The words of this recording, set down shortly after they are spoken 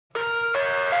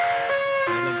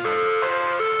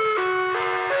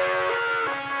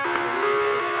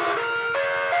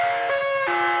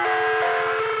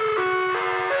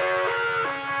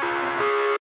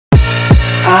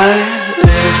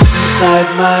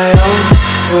my own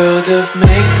world of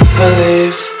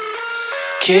make-believe.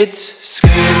 Kids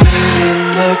screaming in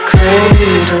the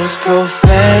cradles,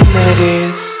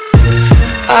 profanities.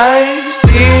 I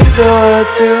see the world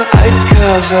through ice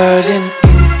covered in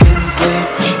ink and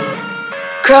bleach.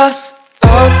 Cross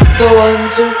out the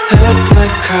ones who heard my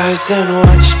cries and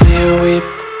watched me weep.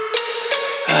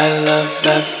 I love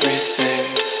everything.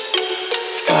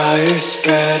 Fire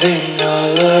spreading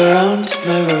all around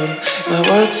my room. My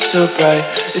world's so bright,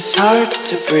 it's hard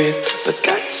to breathe, but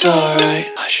that's alright.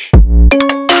 Hush.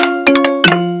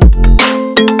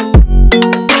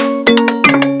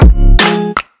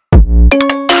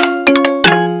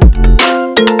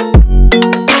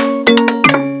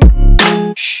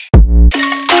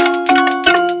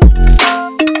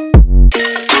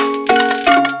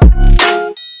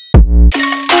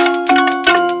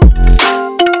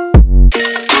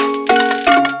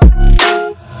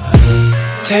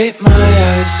 Take my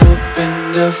eyes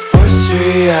open to force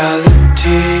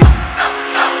reality.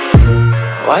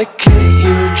 Why can't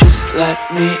you just let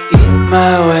me eat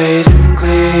my weight in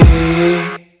glee?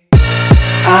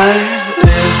 I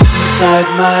live inside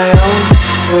my own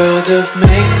world of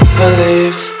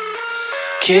make-believe.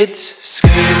 Kids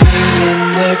screaming in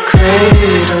their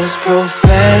cradles,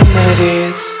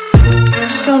 profanities.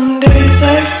 Some days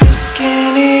I feel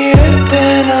skinnier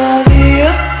than all the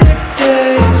other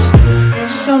days.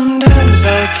 Sometimes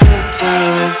I can't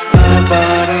tell if my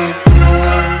body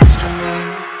belongs to me.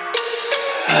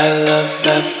 I love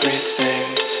everything.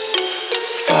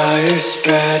 Fire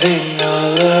spreading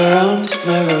all around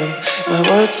my room. My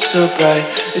world's so bright,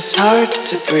 it's hard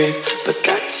to breathe, but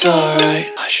that's alright.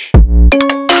 Hush.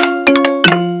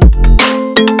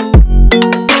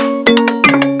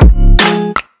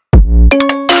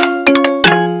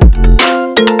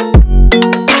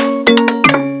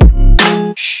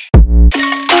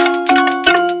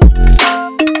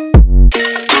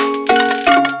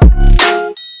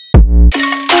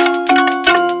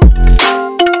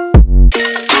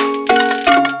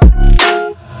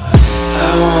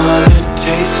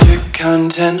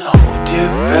 Content, hold your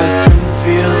breath and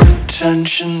feel the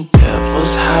tension.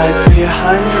 Devils hide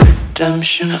behind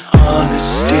redemption.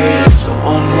 Honesty is a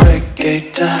one-way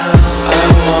gate to hell. I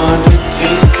wanna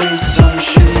taste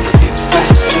consumption, breathe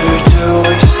faster to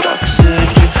waste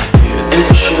oxygen. Hear the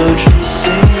children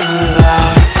sing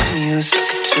aloud. It's music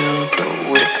till the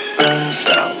wick burns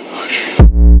out.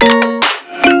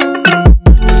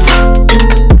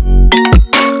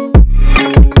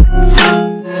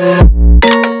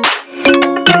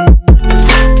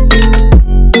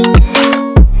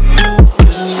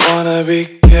 Be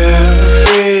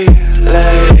carefree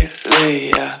lately,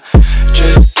 yeah.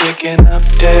 Just picking up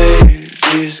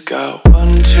daisies. Got one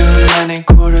too many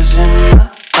quarters in my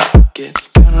pocket.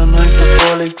 Spinning like the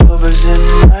four-leaf clovers in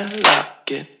my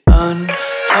locket.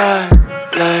 Untied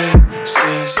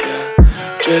laces,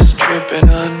 yeah. Just tripping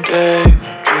on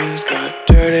daydreams. Got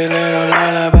dirty little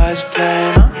lullabies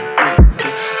playing on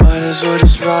repeat. Might as well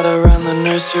just ride around the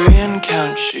nursery and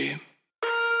count sheep.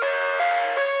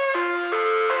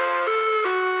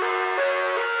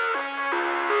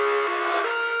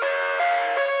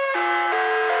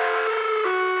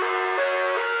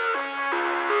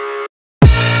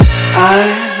 I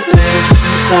live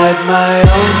inside my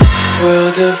own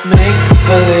world of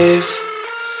make-believe.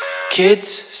 Kids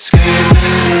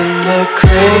screaming in the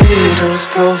cradles,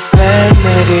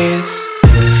 profanities.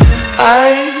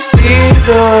 I see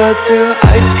the world through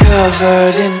ice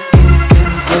covered in ink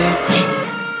and bleach.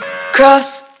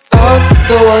 Cross out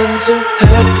the ones who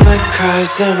heard my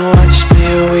cries and watched me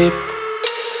weep.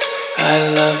 I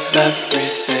love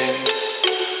everything.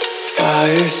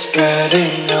 Fire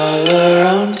spreading all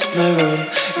around my room.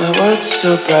 My world's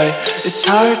so bright, it's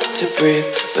hard to breathe,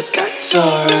 but that's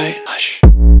alright. Hush.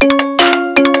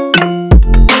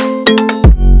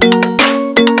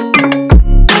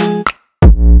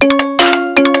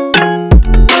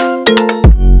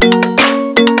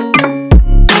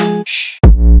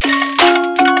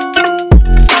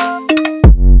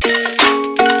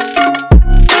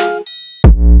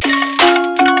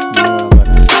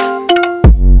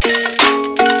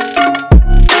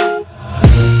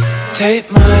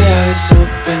 Take my eyes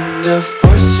open to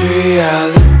force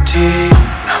reality.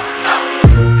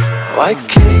 Why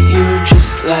can't you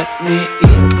just let me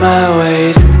eat my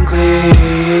weight in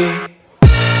glee?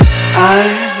 I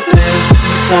live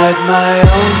inside my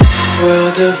own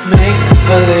world of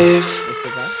make-believe.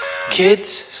 Kids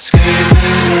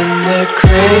screaming in their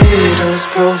cradles,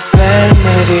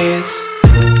 profanities.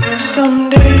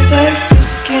 Some days I feel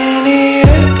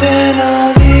skinnier than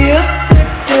all the other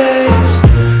days.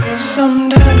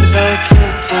 Sometimes I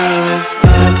can't tell if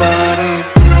my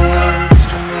body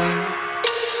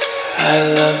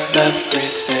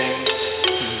everything.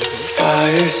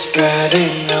 Fire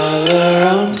spreading all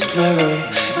around my room.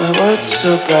 My world's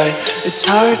so bright, it's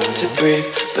hard to breathe,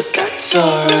 but that's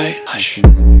alright. Hush.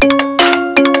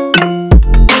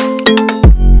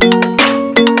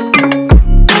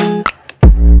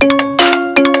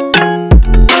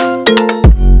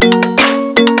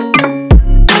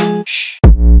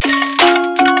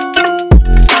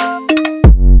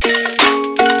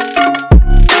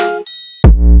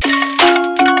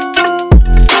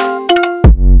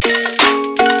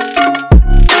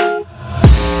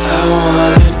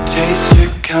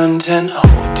 Content,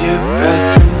 hold your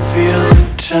breath and feel the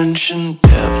tension.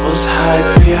 Devils hide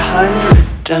behind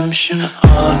redemption.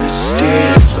 Honesty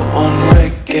is a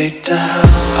one-way gate to hell.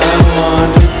 I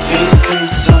wanna taste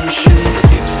consumption,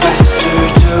 breathe faster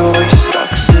to waste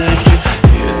oxygen.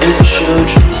 Hear the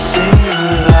children sing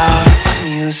aloud. It's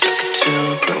music till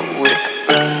the wick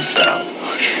burns out.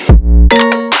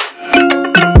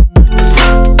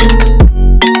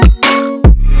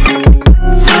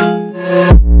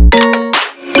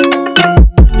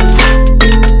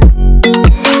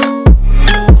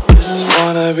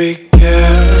 Be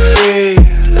carefree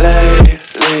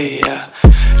lately, yeah.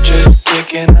 Just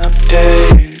picking up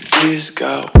daisies.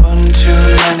 Got one too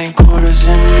many quarters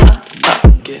in my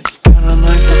pockets. Counting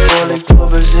like the 4-leaf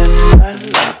clovers in my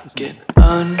locket.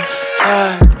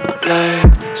 Untied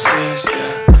laces,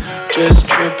 yeah. Just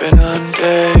tripping on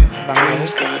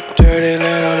daydreams. Got dirty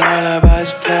little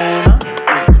lullabies playing on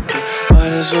repeat.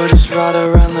 Might as well just ride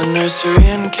around the nursery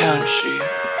and count sheep.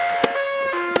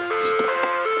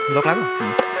 Blok lagu.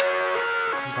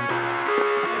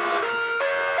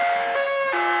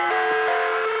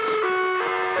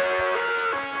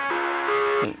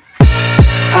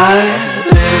 I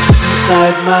live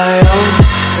inside my own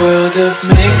world of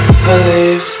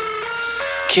make-believe.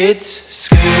 Kids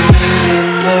screaming in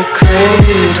the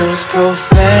cradles,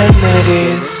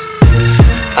 profanities.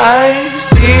 I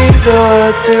see the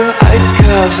world through eyes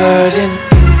covered in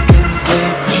ink and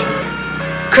bleach.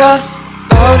 Cross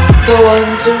out the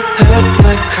ones who heard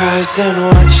my cries and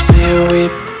watched me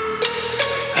weep.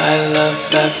 I love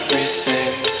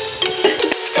everything.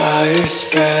 Fire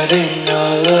spreading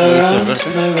all around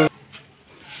my room.